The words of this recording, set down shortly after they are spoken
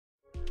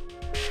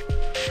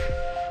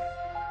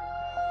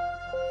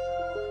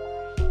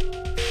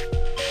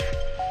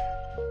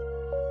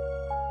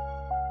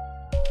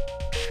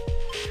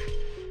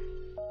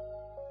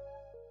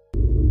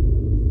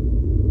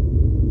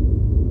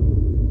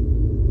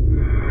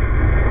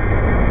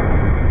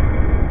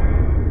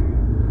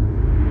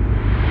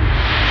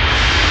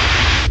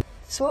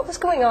So what was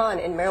going on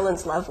in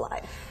Marilyn's love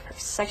life, her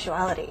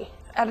sexuality?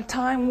 At a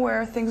time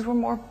where things were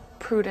more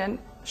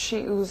prudent, she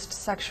oozed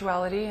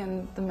sexuality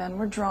and the men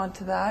were drawn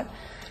to that.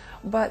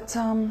 But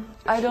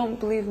I don't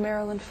believe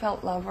Marilyn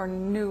felt love or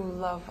knew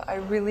love. I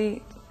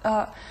really,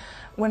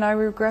 when I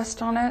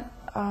regressed on it,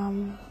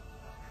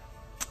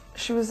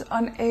 she was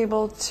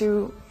unable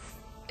to,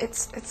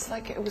 it's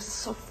like it was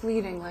so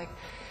fleeting. Like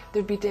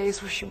there'd be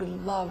days where she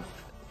would love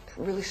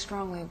really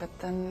strongly, but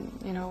then,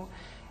 you know,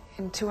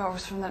 in 2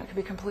 hours from that it could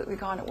be completely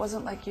gone. It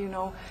wasn't like, you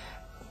know,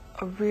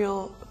 a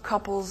real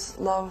couple's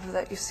love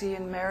that you see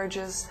in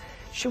marriages.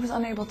 She was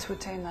unable to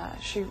attain that.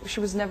 She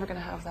was never going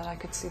to have that. I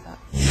could see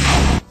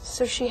that.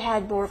 So she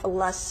had more of a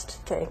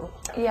lust thing.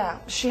 Yeah,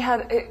 she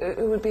had, it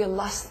would be a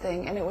lust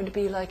thing, and it would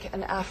be like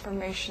an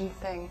affirmation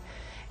thing.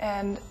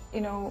 And,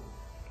 you know,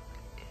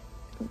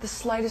 the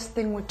slightest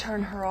thing would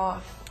turn her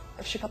off.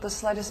 If she felt the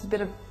slightest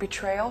bit of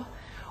betrayal,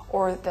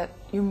 or that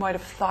you might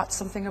have thought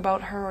something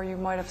about her, or you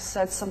might have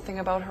said something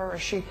about her, or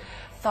she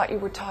thought you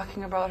were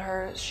talking about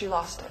her, she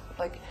lost it.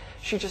 Like,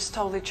 she just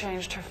totally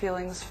changed her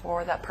feelings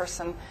for that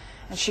person,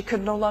 and she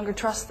could no longer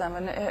trust them.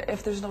 And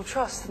if there's no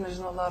trust, then there's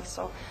no love.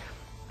 So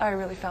I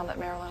really found that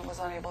Marilyn was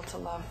unable to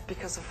love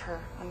because of her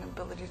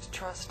inability to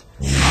trust.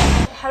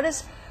 How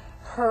does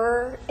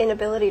her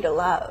inability to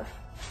love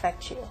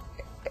affect you?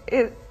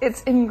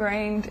 It's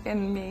ingrained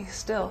in me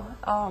still.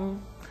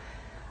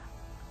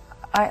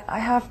 I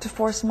have to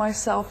force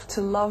myself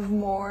to love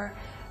more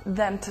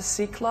than to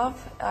seek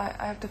love. I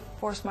have to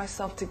force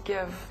myself to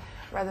give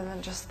rather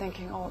than just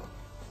thinking, oh,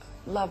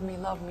 love me,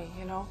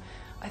 you know.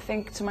 I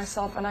think to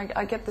myself, and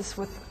I get this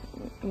with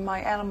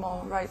my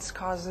animal rights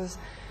causes,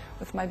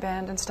 with my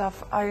band and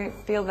stuff, I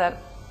feel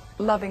that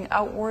loving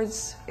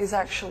outwards is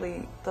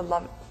actually the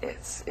love,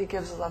 it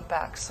gives love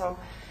back. So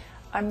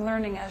I'm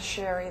learning as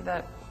Sherrie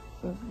that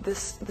the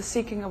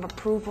seeking of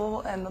approval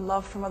and the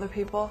love from other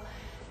people,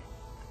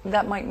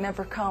 that might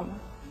never come.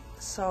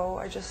 So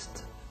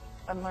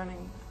I'm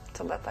learning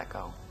to let that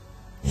go.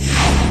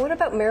 What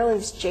about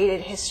Marilyn's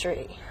jaded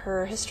history?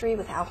 Her history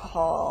with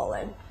alcohol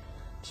and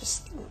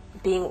just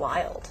being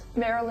wild?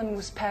 Marilyn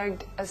was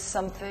pegged as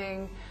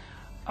something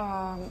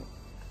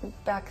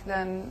back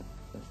then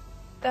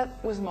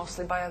that was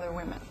mostly by other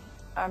women.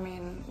 I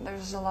mean,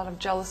 there's a lot of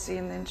jealousy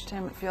in the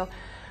entertainment field.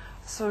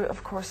 So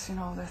of course, you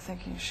know, they're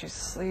thinking she's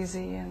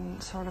sleazy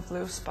and sort of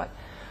loose, but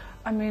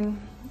I mean,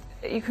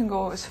 you can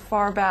go as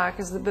far back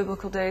as the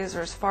biblical days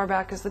or as far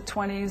back as the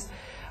 20s,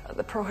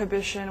 the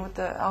prohibition with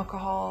the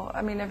alcohol.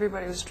 I mean,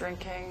 everybody was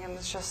drinking, and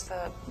it's just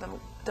the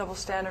double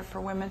standard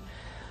for women.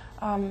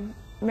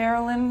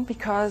 Marilyn,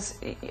 because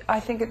I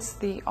think it's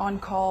the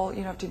on-call,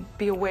 you have to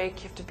be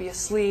awake, you have to be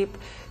asleep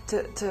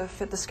to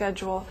fit the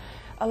schedule.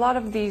 A lot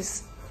of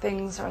these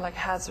things are like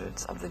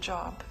hazards of the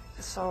job.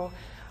 So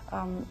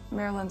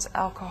Marilyn's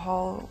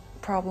alcohol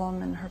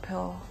problem and her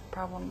pill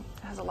problem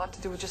has a lot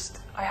to do with just,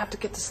 I have to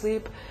get to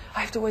sleep,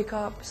 I have to wake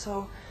up,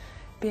 so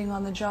being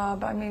on the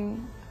job. I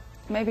mean,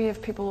 maybe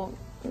if people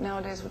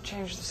nowadays would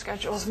change the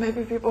schedules,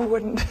 maybe people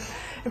wouldn't,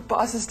 if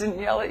bosses didn't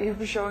yell at you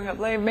for showing up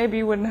late, maybe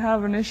you wouldn't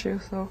have an issue,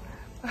 so.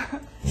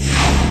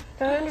 Now,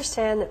 I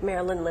understand that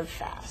Marilyn lived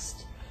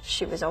fast.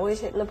 She was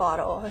always hitting the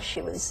bottle,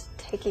 she was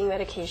taking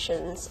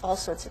medications, all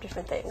sorts of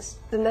different things.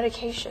 The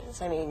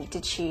medications, I mean,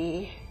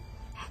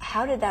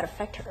 how did that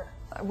affect her?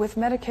 With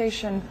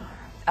medication,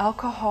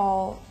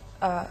 alcohol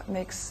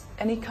makes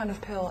any kind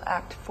of pill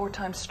act 4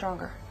 times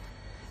stronger.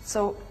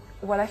 So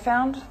what I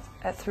found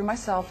through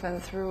myself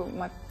and through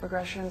my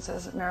progressions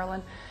as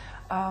Marilyn,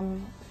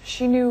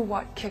 she knew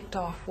what kicked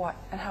off what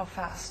and how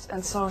fast,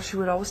 and so she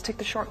would always take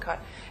the shortcut.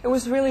 It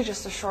was really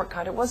just a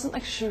shortcut. It wasn't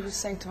like she was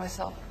saying to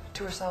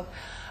herself,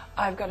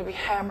 I've got to be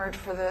hammered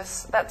for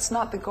this. That's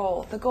not the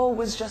goal. The goal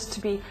was just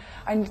to be,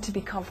 I need to be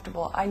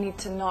comfortable. I need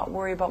to not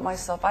worry about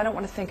myself. I don't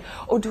want to think,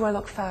 oh, do I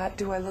look fat?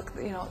 Do I look,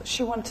 you know,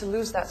 she wanted to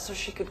lose that so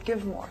she could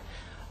give more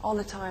all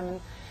the time.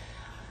 And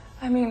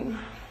I mean,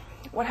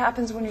 what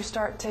happens when you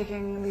start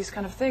taking these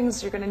kind of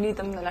things, you're going to need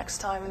them the next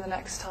time and the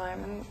next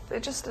time, and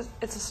it's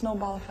a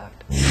snowball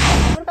effect.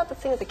 What about the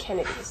thing with the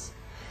Kennedys?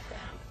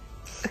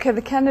 Okay,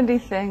 the Kennedy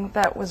thing,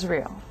 that was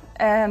real.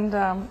 And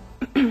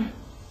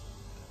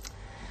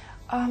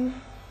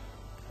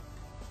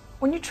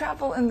when you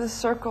travel in the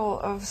circle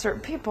of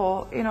certain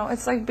people, you know,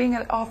 it's like being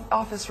at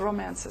office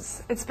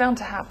romances. It's bound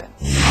to happen.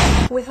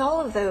 With all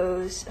of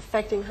those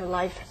affecting her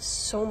life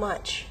so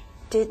much,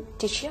 did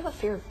she have a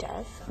fear of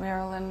death?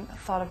 Marilyn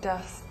thought of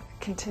death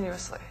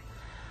continuously.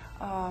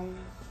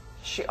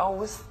 She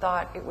always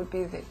thought it would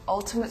be the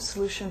ultimate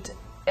solution to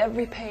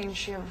every pain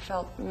she ever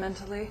felt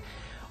mentally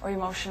or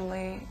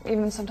emotionally,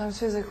 even sometimes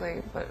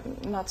physically, but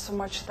not so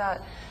much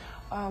that.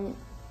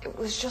 It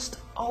was just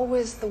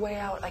always the way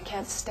out. I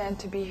can't stand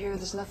to be here.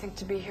 There's nothing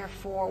to be here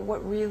for.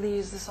 What really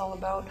is this all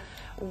about?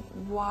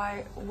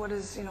 Why? What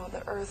is, you know,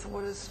 the earth?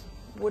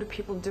 What are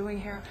people doing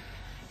here?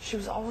 She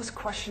was always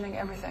questioning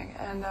everything,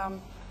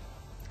 and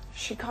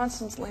she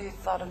constantly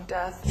thought of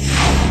death.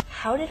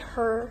 How did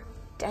her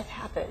death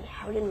happen?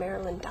 How did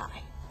Marilyn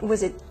die?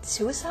 Was it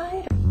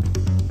suicide?